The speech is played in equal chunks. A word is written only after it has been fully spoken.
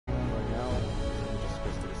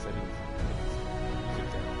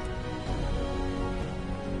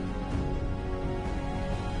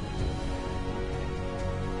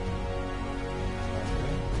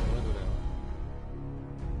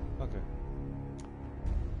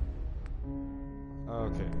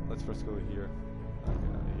Okay, let's first go here. Get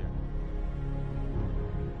out of here.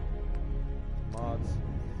 Mods.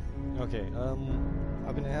 Okay,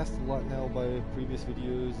 I've been asked a lot now by previous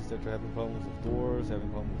videos that they're having problems with doors, having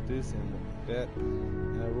problems with this and that,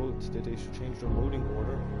 and I wrote that they should change their loading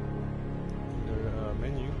order in their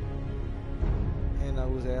menu, and I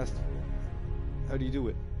was asked, how do you do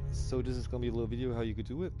it? So this is going to be a little video how you could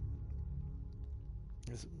do it.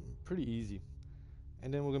 It's pretty easy.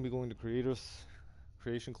 And then we're going to be going to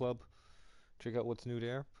Creation Club, check out what's new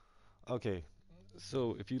there. Okay,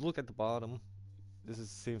 so if you look at the bottom, this is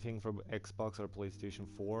the same thing for Xbox or PlayStation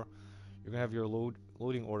 4. You're going to have your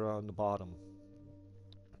loading order on the bottom.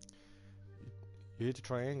 You hit the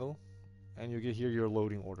triangle, and you get here your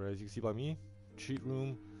loading order. As you can see by me, cheat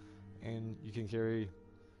room, and you can carry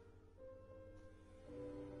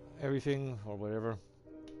everything or whatever.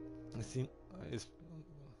 It's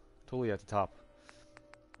totally at the top.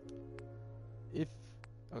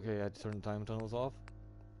 Okay, I had to turn the time tunnels off.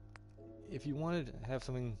 If you wanted to have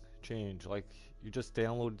something change, like you just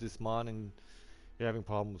downloaded this mod and you're having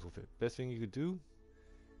problems with it, best thing you could do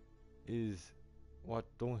is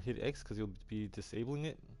don't hit X because you'll be disabling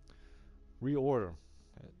it. Reorder.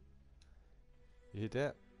 You hit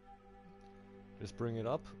that. Just bring it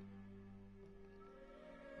up.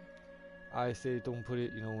 I say don't put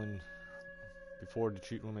it, in before the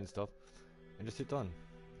cheat room and stuff, and just hit done.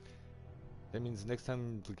 That means next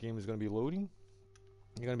time the game is going to be loading,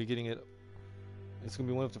 you're going to be getting it. It's going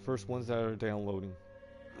to be one of the first ones that are downloading.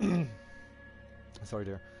 Sorry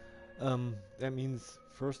there. That means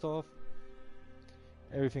first off,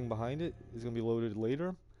 everything behind it is going to be loaded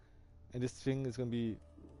later, and this thing is going to be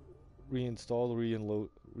reinstalled,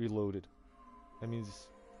 reloaded. That means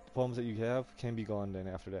the problems that you have can be gone then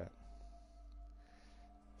after that.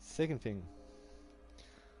 Second thing,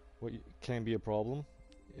 what can be a problem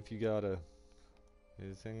if you got a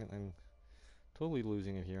thing, I'm totally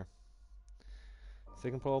losing it here.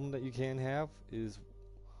 Second problem that you can have is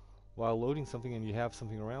while loading something and you have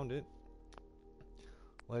something around it.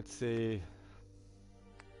 Let's say,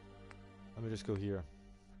 let me just go here.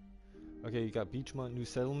 Okay, you got Beachmont New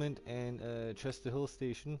Settlement and Chester Hill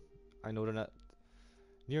Station. I know they're not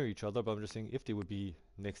near each other, but I'm just saying if they would be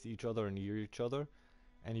next to each other or near each other,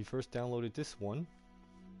 and you first downloaded this one,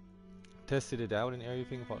 tested it out and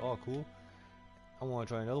everything, thought, oh cool, I want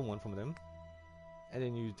to try another one from them, and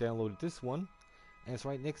then you downloaded this one, and it's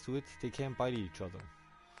right next to it, they can't bite each other.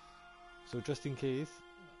 So just in case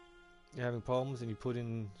you're having problems and you put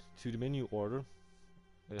in to the menu order,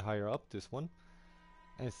 higher up, this one,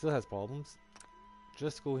 and it still has problems,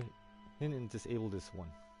 just go in and disable this one.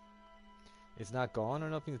 It's not gone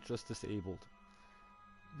or nothing, it's just disabled.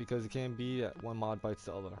 Because it can be that one mod bites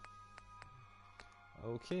the other.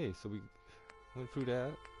 Okay, so we went through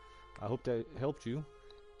that. I hope that helped you.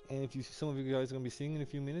 And if some of you guys are going to be seeing in a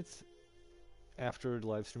few minutes, after the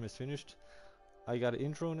live stream is finished, I got an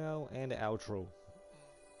intro now and an outro.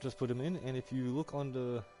 Just put them in, and if you look on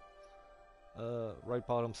the right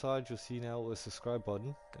bottom side, you'll see now a subscribe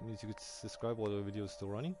button. That means you could subscribe while the video is still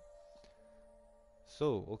running.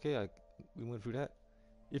 So, okay, we went through that.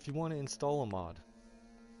 If you want to install a mod,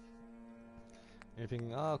 and you're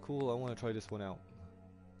thinking, cool, I want to try this one out,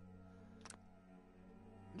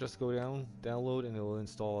 just go down, download, and it will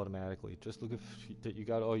install automatically. Just look that you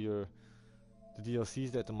got all the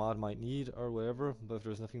DLCs that the mod might need or whatever, but if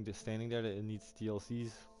there's nothing just standing there that it needs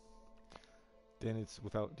DLCs, then it's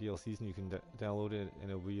without DLCs and you can download it and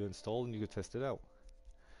it'll be installed and you can test it out.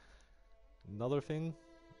 Another thing,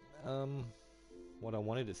 what I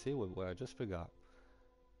wanted to say was what I just forgot.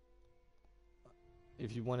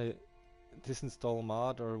 If you want to disinstall a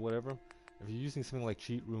mod or whatever, if you're using something like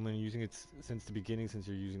Cheat Room and you're using it since the beginning, since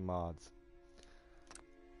you're using mods,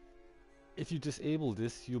 if you disable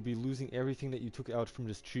this, you'll be losing everything that you took out from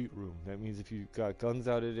this cheat room. That means if you got guns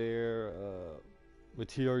out of there,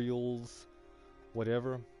 materials,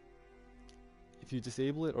 whatever, if you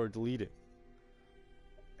disable it or delete it,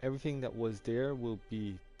 everything that was there will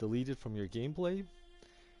be deleted from your gameplay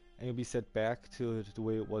and you'll be set back to the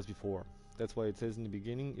way it was before. That's why it says in the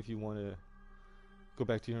beginning, if you want to go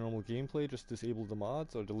back to your normal gameplay, just disable the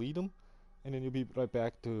mods or delete them, and then you'll be right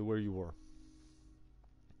back to where you were.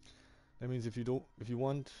 That means if you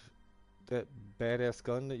want that badass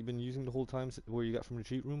gun that you've been using the whole time, where you got from the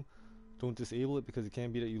cheat room, don't disable it because it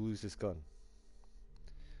can be that you lose this gun.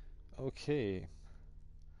 Okay,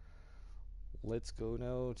 let's go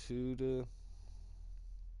now to the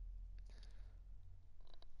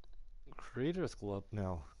Creators Club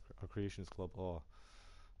now, or Creations Club. Oh,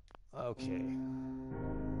 okay.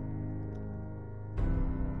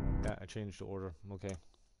 Yeah, I changed the order. Okay.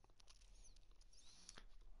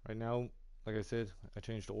 Right now, like I said, I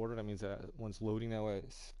changed the order. That means that one's loading now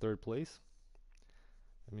at third place.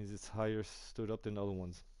 That means it's higher stood up than the other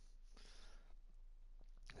ones.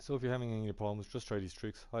 So if you're having any problems, just try these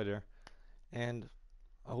tricks. Hi there. And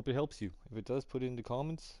I hope it helps you. If it does, put it in the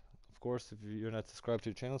comments. Of course, if you're not subscribed to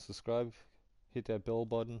the channel, subscribe. Hit that bell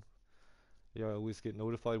button. Yeah, I always get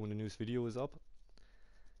notified when the newest video is up.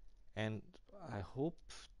 And I hope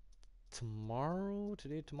tomorrow,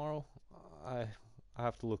 I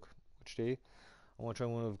have to look which day. I want to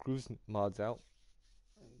try one of Groove's mods out.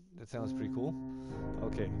 That sounds pretty cool.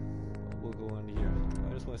 Okay, we'll go on here.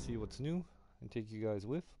 I just want to see what's new and take you guys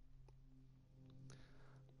with.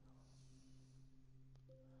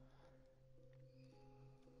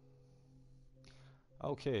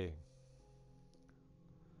 Okay,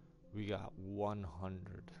 we got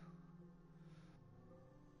 100.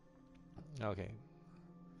 Okay,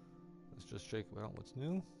 let's just check out what's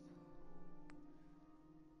new.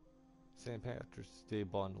 St. Patrick's Day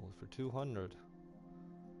bundle for 200.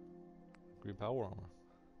 Green power armor.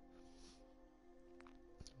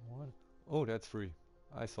 What? Oh, that's free.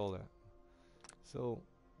 I saw that. So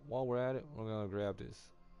while we're at it, we're gonna grab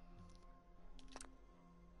this.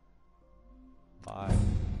 Buy.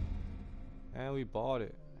 And we bought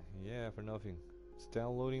it. Yeah, for nothing. It's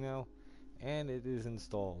downloading now, and it is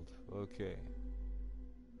installed. Okay.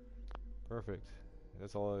 Perfect.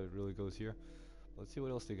 That's all it really goes here. Let's see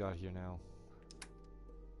what else they got here now.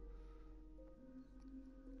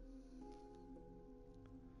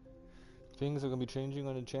 Things are gonna be changing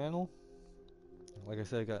on the channel. Like I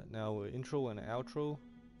said, I got now an intro and an outro.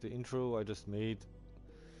 The intro I just made,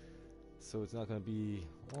 so it's not gonna be.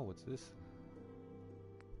 Oh, what's this?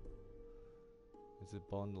 It's a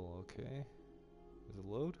bundle. Okay. Does it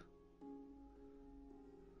load?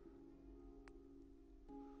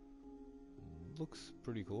 Looks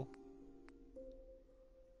pretty cool.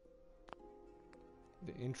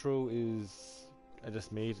 The intro is I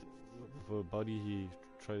just made for a buddy. He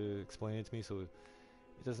tried to explain it to me, so it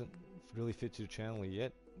doesn't really fit to the channel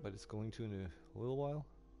yet, but it's going to in a little while.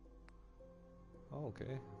 Oh,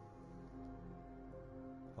 okay.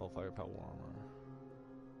 Hellfire power armor.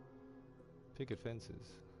 Picket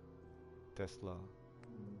fences. Tesla.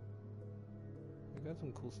 We got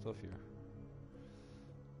some cool stuff here.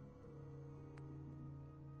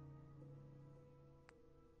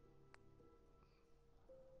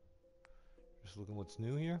 Just looking what's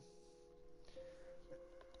new here.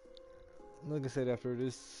 Like I said, after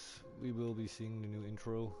this, we will be seeing the new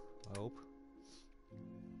intro, I hope.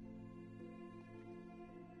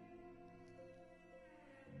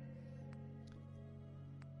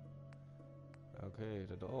 Okay,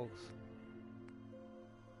 the dogs.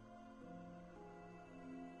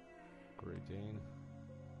 Great Dane.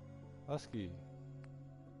 Husky.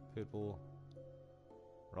 Pitbull.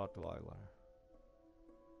 Rottweiler.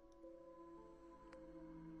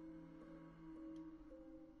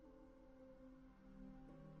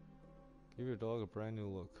 Give your dog a brand new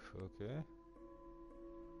look. Okay.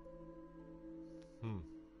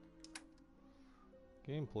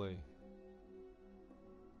 Gameplay.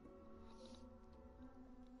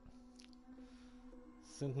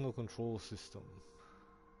 Sentinel control system.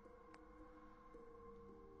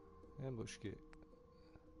 Ambush kit.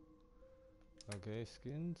 Okay,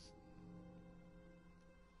 skins.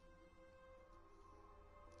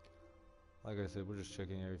 Like I said, we're just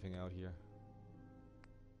checking everything out here.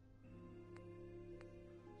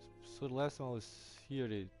 So the last time I was here,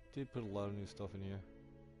 they did put a lot of new stuff in here.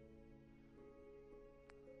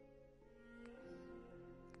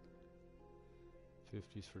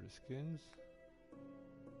 $50s for the skins.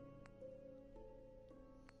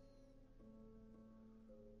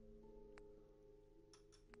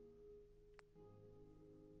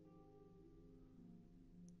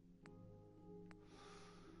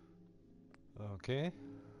 Okay.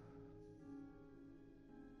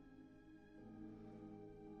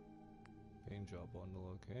 Paint job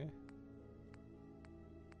bundle, okay.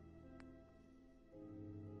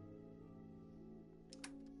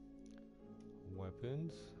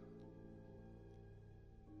 Weapons.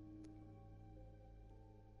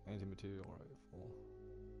 Anti-material rifle.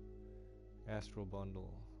 Astro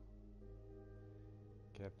bundle.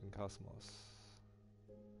 Captain Cosmos.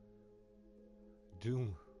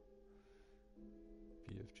 Doom.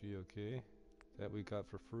 BFG, okay. That we got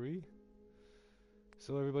for free.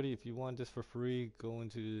 So everybody, if you want this for free, go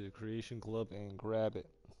into the Creation Club and grab it.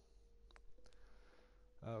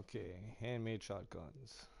 Okay, handmade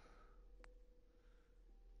shotguns.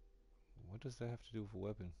 What does that have to do with a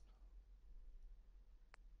weapon?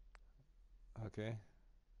 Okay.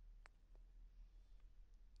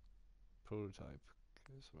 Prototype.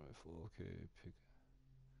 This rifle, okay, pick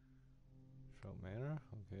Trout Manor,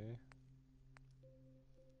 okay.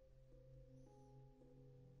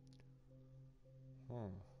 Huh.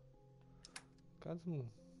 Got some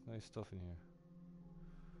nice stuff in here.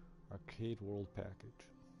 Arcade World Package.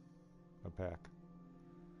 A pack.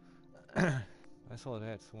 I saw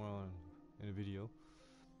that somewhere on in a video.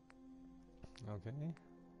 Okay.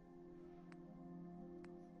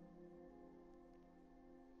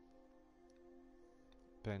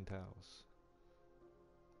 Penthouse.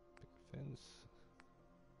 Big fence.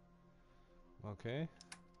 Okay.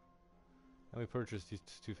 And we purchased these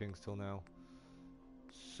two things till now.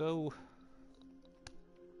 So,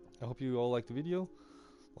 I hope you all liked the video.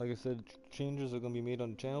 Like I said, changes are going to be made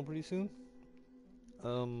on the channel pretty soon.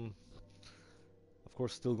 Of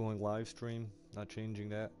course, still going live stream, not changing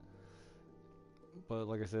that. But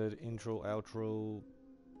like I said, intro, outro,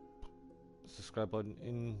 subscribe button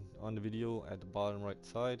in on the video at the bottom right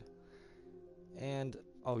side. And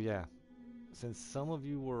oh yeah, since some of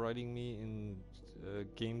you were writing me in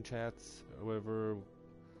game chats or whatever,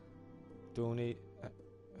 donate,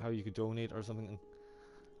 how you could donate or something,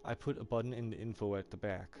 I put a button in the info at the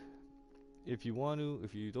back. If you want to,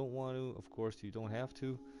 if you don't want to, of course you don't have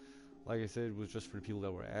to. Like I said, it was just for the people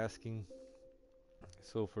that were asking.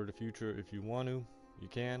 So for the future, if you want to, you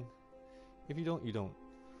can. If you don't, you don't.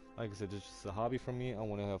 Like I said, it's just a hobby for me. I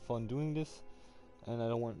want to have fun doing this, and I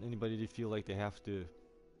don't want anybody to feel like they have to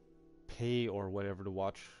pay or whatever to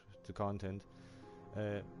watch the content.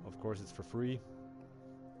 Of course, it's for free.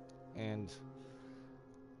 And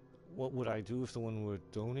what would I do if someone would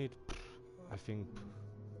donate? I think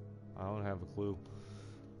I don't have a clue.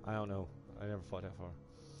 I don't know. I never thought that far.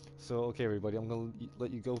 So, okay, everybody, I'm gonna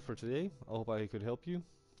let you go for today. I hope I could help you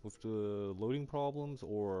with the loading problems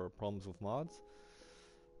or problems with mods.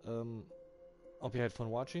 Hope you had fun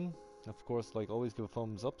watching. Of course, like always, give a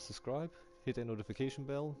thumbs up, subscribe, hit that notification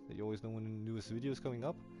bell that you always know when the newest video is coming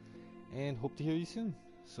up, and hope to hear you soon.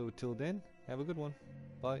 So till then, have a good one.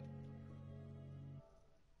 Bye.